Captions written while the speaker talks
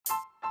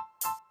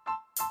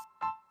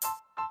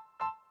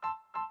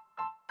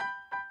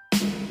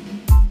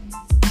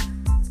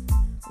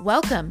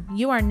Welcome.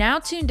 You are now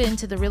tuned in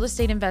to the Real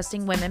Estate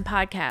Investing Women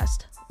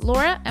podcast.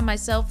 Laura and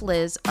myself,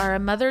 Liz, are a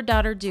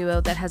mother-daughter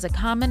duo that has a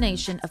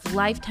combination of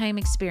lifetime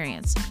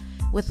experience.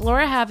 With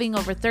Laura having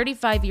over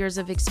 35 years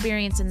of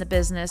experience in the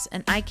business,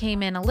 and I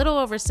came in a little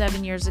over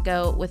 7 years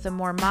ago with a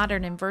more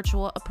modern and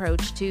virtual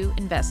approach to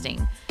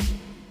investing.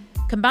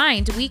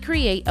 Combined, we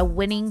create a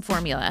winning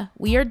formula.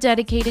 We are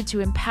dedicated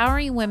to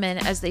empowering women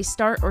as they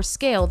start or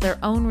scale their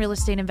own real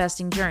estate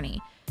investing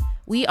journey.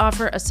 We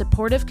offer a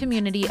supportive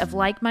community of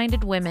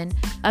like-minded women,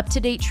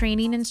 up-to-date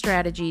training and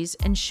strategies,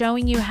 and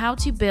showing you how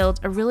to build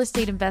a real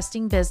estate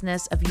investing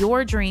business of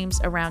your dreams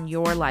around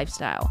your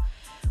lifestyle.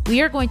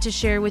 We are going to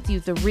share with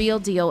you the real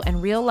deal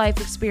and real-life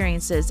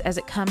experiences as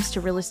it comes to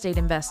real estate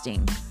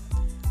investing.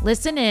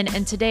 Listen in,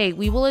 and today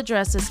we will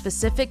address a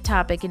specific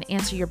topic and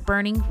answer your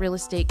burning real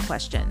estate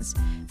questions.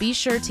 Be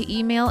sure to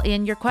email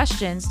in your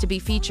questions to be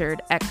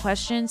featured at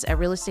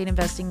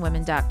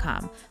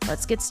questions@realestateinvestingwomen.com.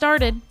 Let's get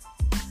started.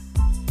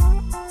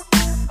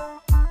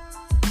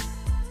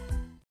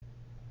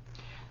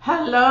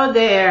 Hello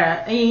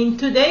there. In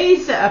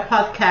today's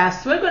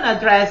podcast, we're going to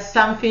address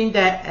something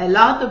that a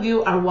lot of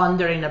you are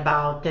wondering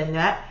about. And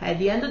at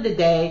the end of the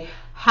day,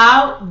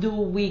 how do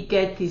we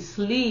get these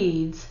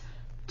leads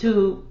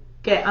to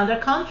get under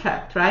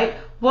contract, right?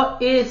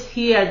 What is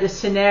here the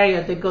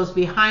scenario that goes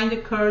behind the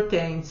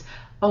curtains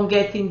on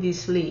getting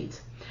these leads?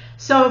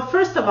 So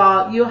first of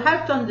all, you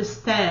have to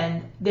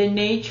understand the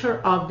nature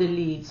of the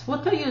leads.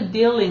 What are you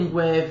dealing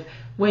with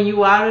when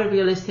you are a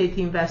real estate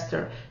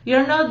investor?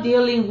 You're not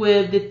dealing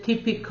with the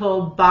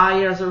typical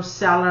buyers or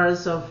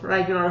sellers of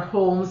regular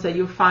homes that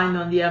you find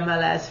on the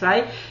MLS,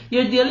 right?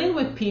 You're dealing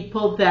with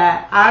people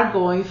that are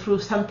going through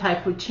some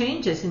type of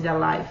changes in their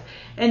life.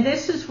 And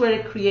this is where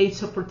it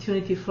creates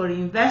opportunity for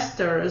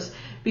investors,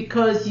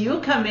 because you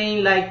come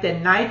in like the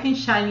knight in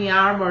shiny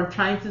armor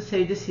trying to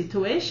save the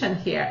situation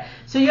here.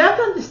 So you have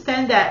to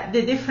understand that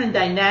the different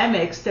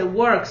dynamics that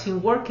works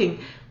in working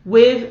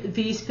with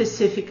these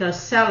specific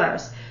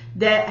sellers.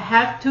 They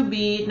have to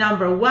be,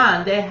 number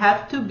one, they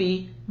have to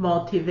be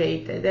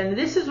motivated. And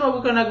this is what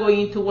we're going to go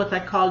into, what I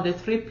call the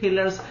 3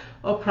 pillars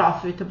of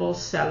profitable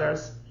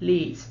sellers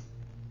leads.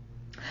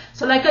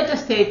 So like I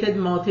just stated,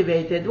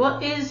 motivated.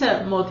 What is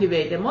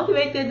motivated?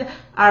 Motivated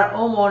are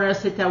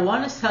homeowners that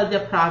want to sell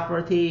their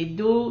property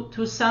due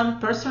to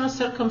some personal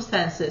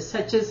circumstances,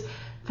 such as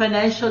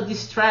financial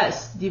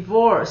distress,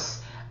 divorce,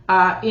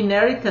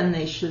 inheritance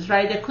issues,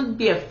 right? There could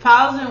be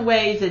 1,000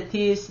 ways that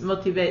these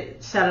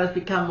sellers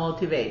become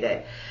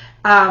motivated.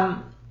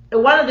 One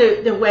of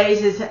the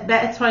ways is,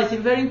 that's why it's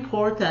very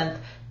important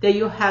that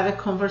you have a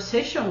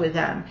conversation with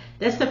them.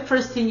 That's the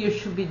first thing you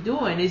should be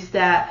doing, is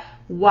that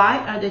why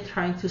are they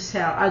trying to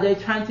sell? Are they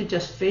trying to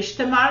just fish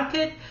the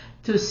market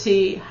to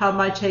see how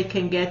much they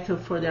can get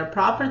for their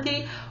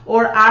property?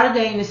 Or are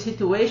they in a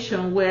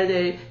situation where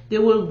they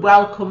will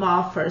welcome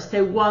offers?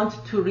 They want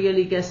to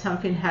really get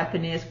something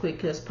happening as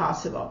quickly as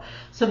possible.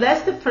 So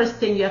that's the first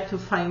thing you have to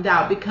find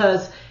out,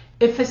 because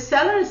if a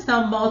seller is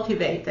not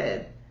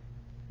motivated,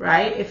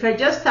 right? If they're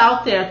just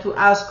out there to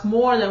ask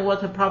more than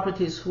what the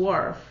property is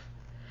worth,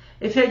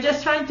 if you're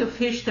just trying to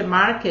fish the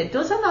market,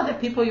 those are not the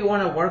people you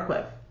want to work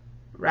with,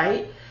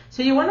 right?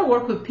 So you want to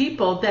work with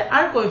people that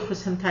are going through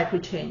some type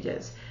of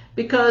changes.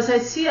 Because I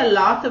see a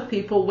lot of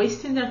people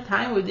wasting their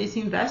time with these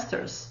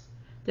investors.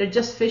 They're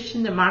just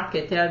fishing the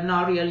market. They're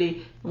not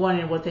really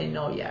wanting what they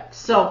know yet.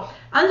 So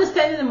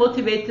understanding the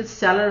motivated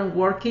seller and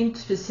working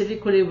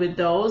specifically with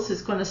those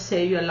is going to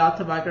save you a lot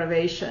of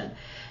aggravation.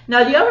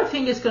 Now, the other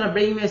thing is going to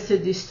bring me to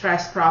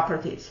distressed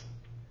properties.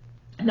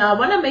 Now, I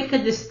want to make a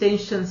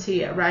distinction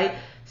here, right?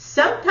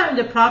 Sometimes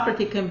the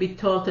property can be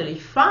totally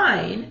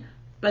fine,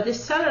 but the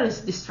seller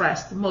is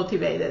distressed,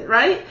 motivated,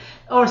 right?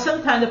 Or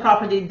sometimes the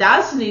property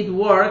does need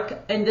work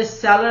and the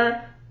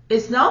seller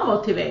is not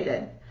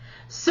motivated.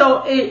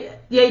 So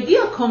the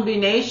ideal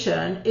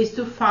combination is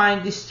to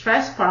find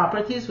distressed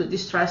properties with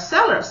distressed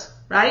sellers,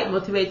 right?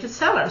 Motivated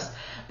sellers.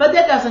 But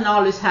that doesn't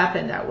always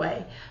happen that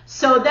way.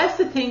 So that's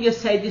the thing you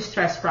say,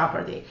 distressed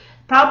property.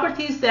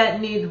 Properties that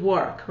need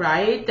work,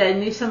 right? That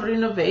need some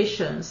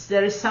renovations.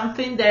 There is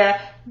something there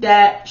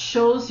that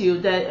shows you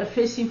that are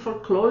facing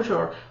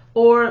foreclosure,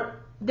 or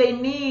they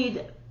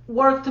need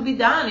work to be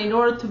done in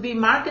order to be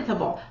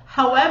marketable.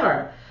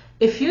 However,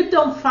 if you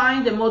don't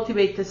find a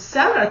motivated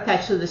seller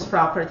attached to these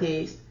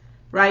properties,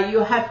 right, you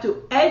have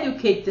to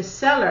educate the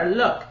seller.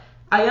 Look,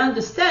 I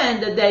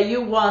understand that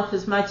you want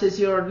as much as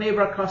your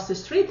neighbor across the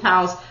street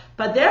house,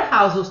 but their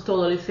house was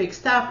totally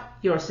fixed up.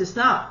 Yours is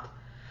not.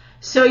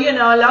 So,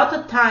 a lot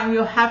of time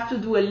you have to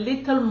do a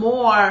little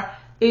more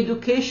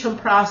education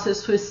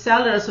process with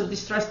sellers of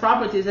distressed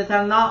properties that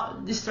are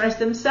not distressed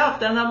themselves.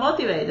 They're not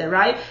motivated,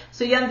 right?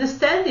 So you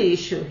understand the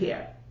issue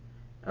here.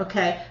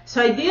 Okay.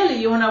 So ideally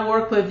you want to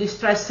work with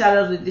distressed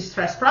sellers with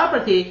distressed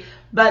property,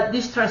 but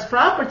distressed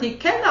property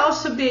can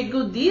also be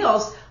good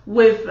deals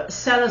with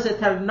sellers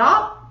that are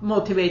not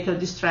motivated or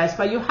distressed,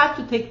 but you have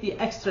to take the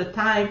extra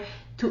time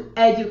to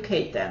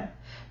educate them,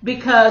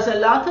 because a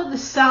lot of the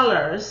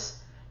sellers,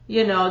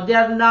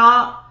 they're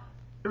not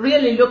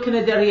really looking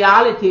at the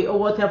reality of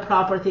what their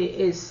property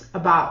is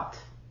about.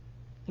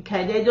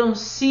 Okay, they don't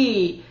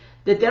see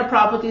that their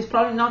property is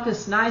probably not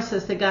as nice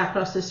as the guy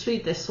across the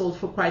street that sold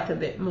for quite a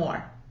bit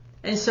more.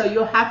 And so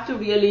you have to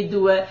really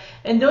do it,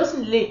 and those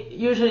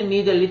usually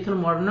need a little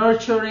more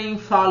nurturing,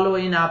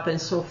 following up,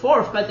 and so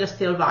forth, but they're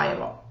still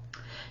viable.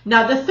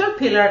 Now, the third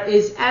pillar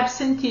is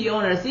absentee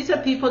owners. These are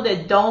people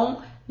that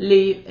don't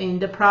live in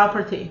the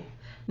property.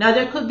 Now,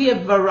 there could be a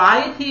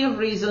variety of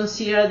reasons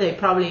here. They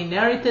probably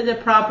inherited the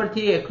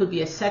property. It could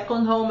be a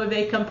second home, a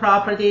vacant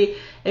property.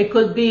 It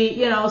could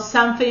be,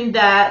 something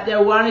that they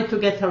wanted to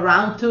get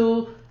around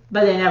to,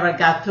 but they never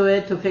got to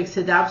it to fix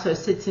it up, so it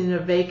sits in a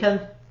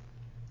vacant.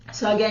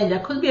 So again, there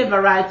could be a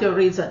variety of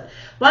reasons.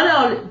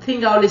 One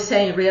thing I always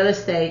say in real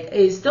estate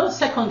is don't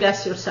second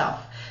guess yourself.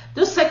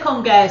 Don't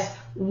second guess,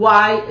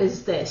 why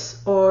is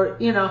this? Or,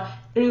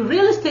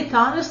 real estate,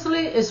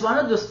 honestly, is one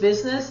of those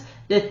business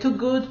that too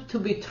good to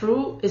be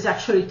true is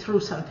actually true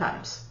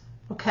sometimes.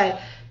 Okay?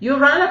 You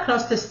run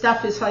across the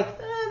stuff, it's like,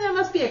 there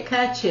must be a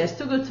catch here. It's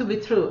too good to be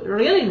true.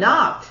 Really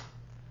not.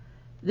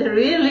 There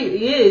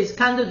really is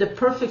kind of the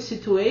perfect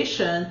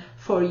situation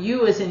for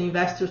you as an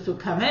investor to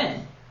come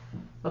in.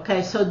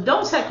 Okay, so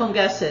don't second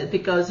guess it,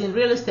 because in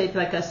real estate,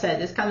 like I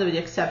said, it's kind of the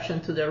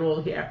exception to the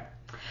rule here.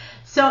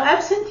 So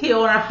absentee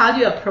owner, how do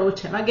you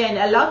approach him? Again,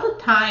 a lot of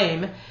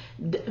time,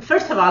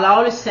 first of all, I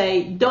always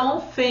say,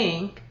 don't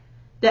think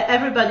that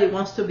everybody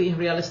wants to be in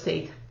real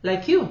estate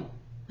like you.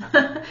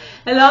 A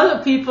lot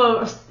of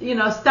people,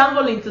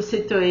 stumble into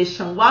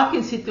situation, walk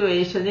in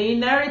situation, they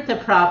inherit the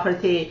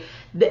property,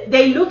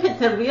 they look at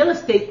the real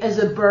estate as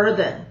a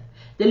burden.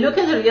 They look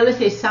at the real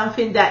estate as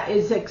something that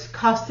is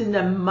costing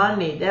them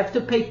money. They have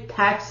to pay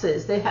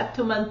taxes. They have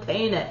to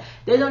maintain it.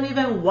 They don't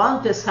even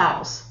want this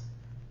house,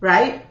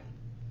 right?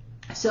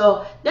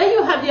 So then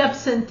you have the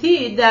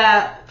absentee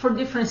that for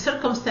different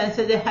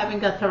circumstances, they haven't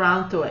got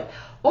around to it.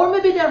 Or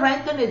maybe they're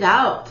renting it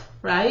out,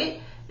 right?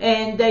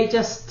 And they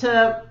just,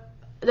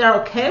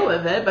 they're okay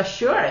with it, but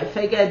sure, if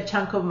they get a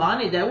chunk of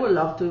money, they would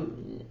love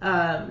to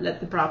let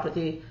the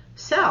property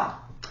sell.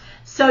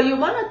 So you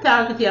want to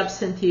target the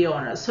absentee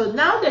owner. So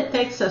now that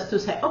takes us to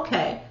say,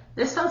 okay,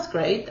 this sounds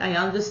great. I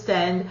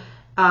understand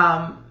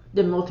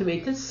the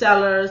motivated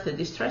sellers, the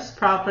distressed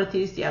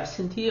properties, the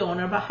absentee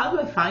owner, but how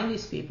do I find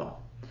these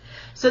people?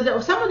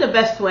 So some of the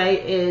best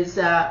way is,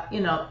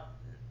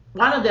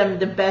 one of them,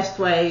 the best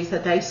ways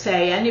that I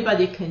say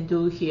anybody can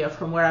do here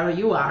from wherever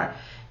you are,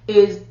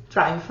 is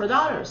driving for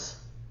dollars.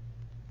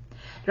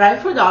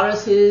 Driving for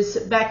dollars is,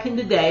 back in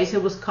the days,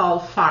 it was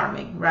called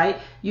farming, right?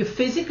 You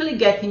physically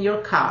get in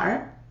your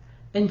car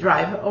and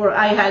drive. Or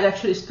I had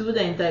actually a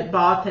student that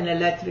bought an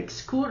electric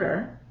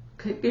scooter,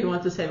 if you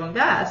want to save on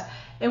gas,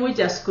 and we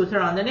just scooter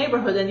around the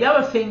neighborhood. And the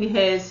other thing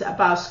is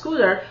about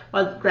scooter,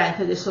 well,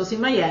 granted, this was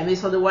in Miami,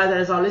 so the weather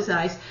is always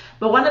nice.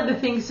 But one of the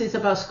things is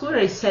about scooter,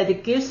 he said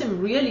it gives him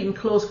really in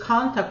close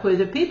contact with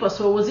the people.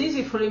 So it was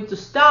easy for him to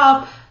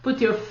stop, put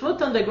your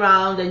foot on the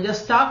ground, and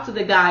just talk to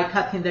the guy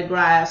cutting the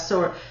grass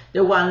or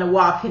the one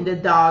walking the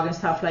dog and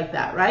stuff like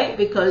that, right?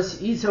 Because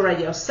he's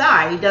already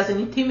outside. He doesn't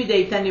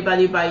intimidate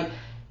anybody by,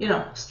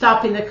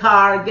 stopping the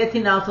car,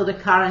 getting out of the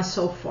car, and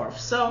so forth.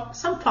 So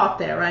some thought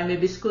there, right?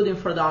 Maybe scooting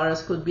for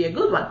dollars could be a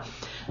good one.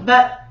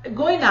 But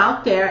going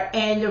out there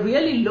and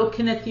really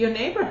looking at your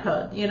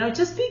neighborhood,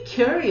 just be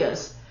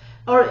curious.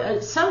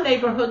 Or some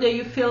neighborhood that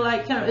you feel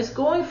like, is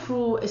going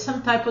through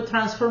some type of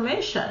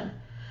transformation.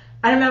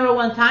 I remember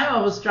one time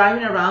I was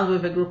driving around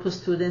with a group of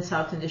students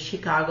out in the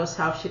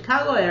South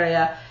Chicago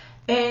area,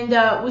 and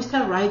we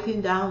started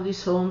writing down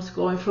these homes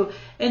going through,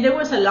 and there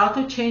was a lot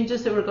of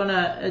changes. They were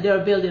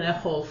building a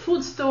Whole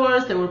Foods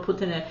stores. They were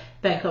putting a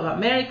Bank of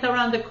America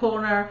around the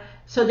corner.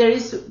 So there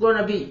is going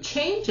to be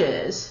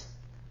changes,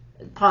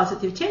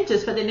 positive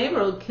changes, but the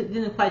neighborhood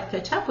didn't quite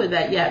catch up with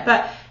that yet.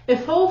 But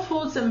if Whole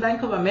Foods and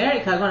Bank of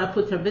America are going to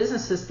put their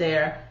businesses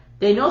there,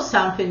 they know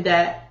something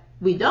that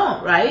we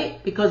don't,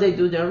 right? Because they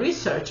do their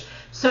research.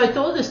 So I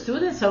told the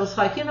students, I was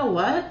like, you know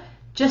what?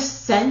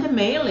 Just send a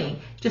mailing.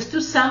 Just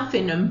do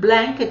something and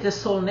blanket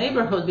this whole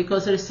neighborhood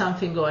because there is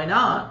something going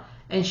on.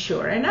 And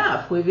sure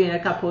enough, within a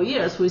couple of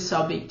years, we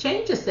saw big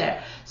changes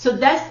there. So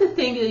that's the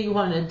thing that you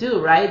want to do,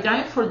 right?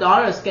 Driving for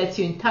dollars gets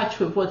you in touch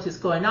with what is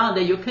going on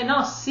that you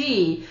cannot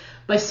see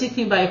by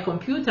sitting by a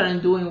computer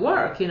and doing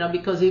work,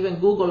 because even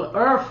Google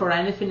Earth or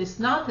anything is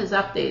not as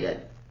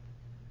updated.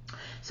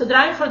 So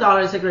driving for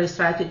dollars is a great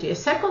strategy. A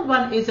second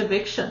one is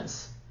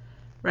evictions,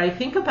 right?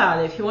 Think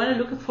about it. If you want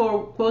to look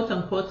for quote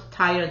unquote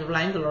tired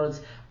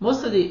landlords,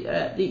 most of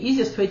the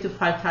easiest way to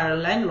find tired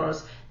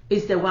landlords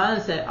is the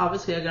ones that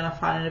obviously are going to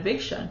file an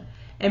eviction.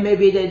 And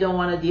maybe they don't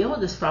want to deal with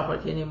this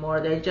property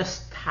anymore. They're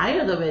just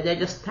tired of it. They're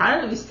just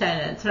tired of these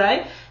tenants,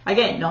 right?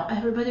 Again, not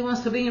everybody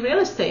wants to be in real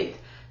estate.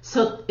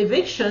 So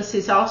evictions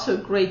is also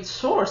a great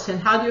source. And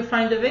how do you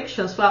find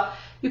evictions? Well,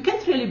 you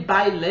can't really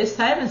buy lists.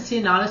 I haven't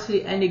seen,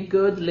 honestly, any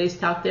good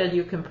list out there that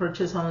you can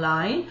purchase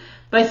online.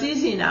 But it's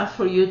easy enough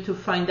for you to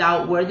find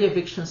out where the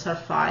evictions are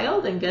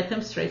filed and get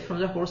them straight from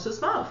the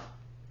horse's mouth,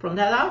 from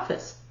that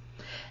office.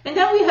 And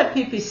then we have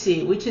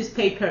PPC, which is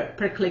pay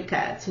per click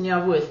ads,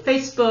 with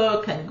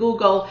Facebook and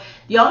Google.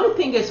 The only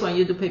thing is when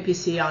you do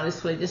PPC,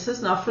 honestly, this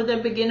is not for the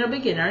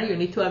beginner. You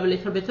need to have a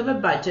little bit of a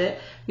budget.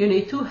 You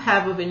need to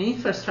have an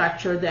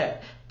infrastructure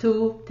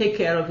to take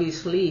care of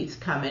these leads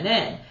coming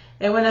in.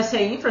 And when I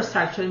say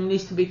infrastructure, it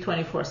needs to be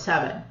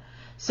 24/7.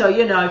 So,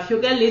 if you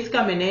get leads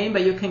coming in,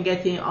 but you can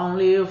get in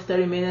only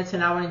 30 minutes,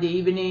 an hour in the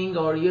evening,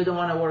 or you don't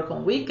want to work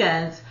on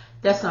weekends,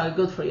 that's not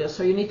good for you.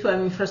 So you need to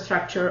have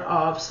infrastructure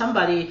of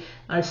somebody,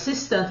 an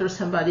assistant or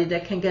somebody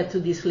that can get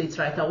to these leads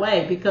right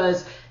away,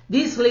 because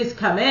these leads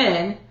come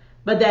in,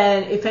 but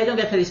then if I don't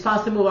get a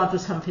response, they move on to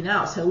something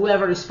else. And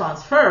whoever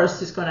responds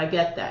first is going to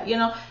get that. A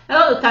lot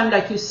of the time,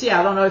 like you see,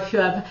 I don't know if you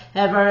have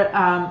ever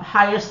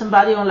hired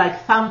somebody on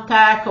like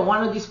Thumbtack or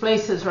one of these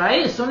places,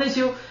 right? As soon as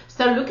you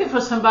start looking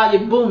for somebody,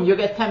 boom, you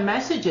get 10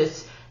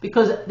 messages,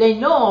 because they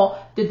know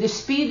that the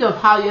speed of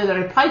how they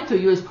reply to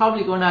you is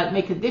probably going to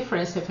make a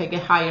difference if I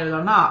get hired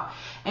or not.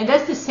 And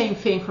that's the same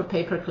thing for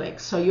pay-per-click.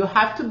 So you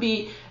have to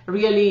be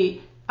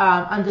really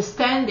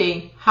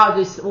understanding how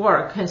this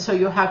works. And so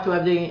you have to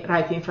have the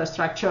right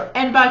infrastructure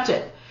and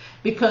budget,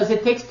 because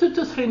it takes 2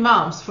 to 3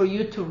 months for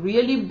you to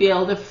really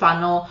build a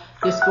funnel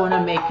that's going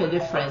to make a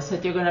difference,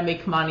 that you're going to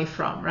make money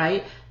from,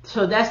 right?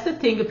 So that's the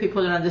thing that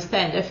people don't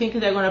understand. I think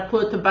they're going to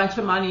put a bunch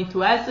of money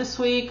into ads this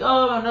week.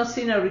 Oh, I'm not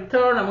seeing a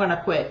return, I'm going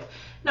to quit.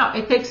 No,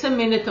 it takes a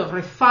minute of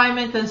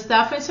refinement and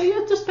stuff. And so you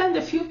have to spend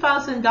a few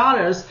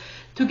 $1,000s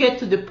to get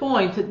to the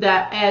point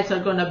that ads are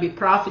going to be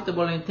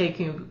profitable in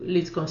taking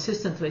leads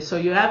consistently. So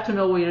you have to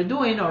know what you're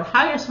doing, or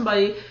hire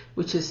somebody,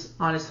 which is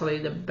honestly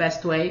the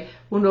best way,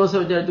 who knows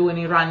what they're doing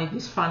in running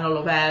this funnel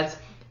of ads,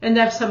 and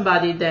have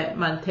somebody that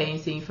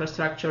maintains the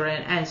infrastructure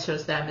and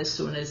answers them as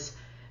soon as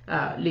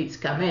leads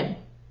come in.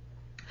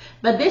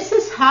 But this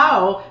is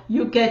how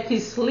you get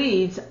these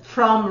leads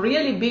from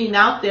really being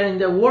out there in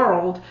the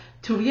world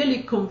to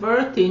really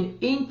converting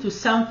into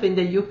something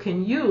that you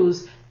can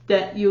use,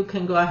 that you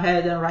can go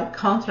ahead and write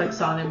contracts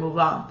on and move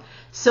on.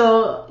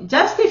 So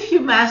just if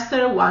you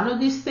master one of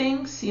these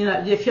things,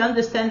 if you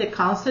understand the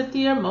concept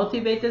here,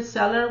 motivated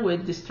seller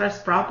with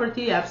distressed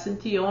property,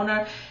 absentee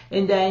owner,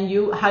 and then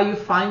how you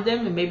find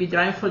them, and maybe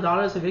Driving for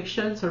Dollars,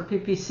 evictions, or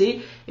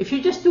PPC, if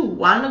you just do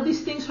one of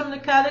these things from the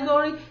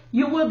category,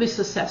 you will be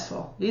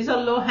successful. These are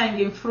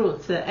low-hanging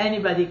fruits that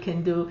anybody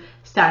can do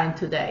starting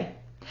today.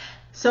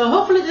 So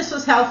hopefully this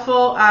was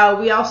helpful.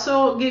 We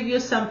also give you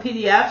some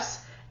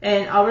PDFs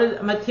and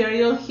our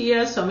material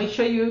here, so make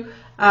sure you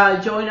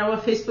join our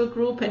Facebook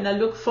group, and I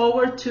look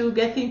forward to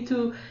getting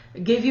to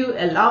give you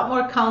a lot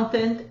more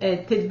content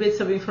and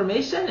tidbits of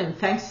information. And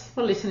thanks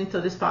for listening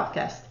to this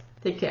podcast.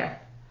 Take care.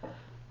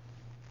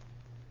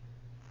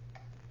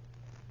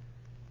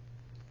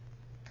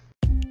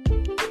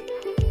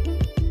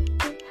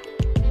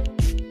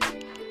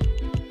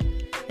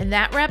 And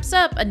that wraps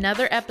up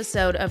another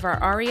episode of our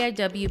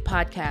REIW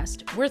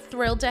podcast. We're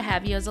thrilled to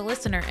have you as a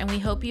listener, and we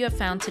hope you have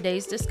found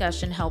today's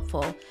discussion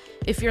helpful.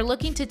 If you're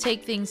looking to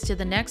take things to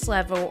the next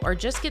level or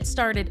just get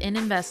started in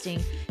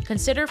investing,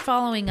 consider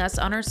following us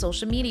on our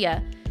social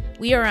media.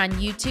 We are on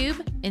YouTube,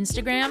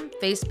 Instagram,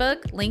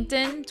 Facebook,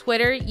 LinkedIn,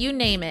 Twitter, you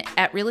name it,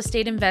 at Real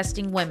Estate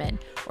Investing Women,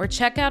 or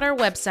check out our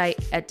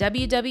website at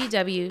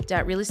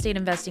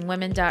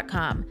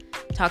www.realestateinvestingwomen.com.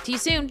 Talk to you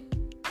soon.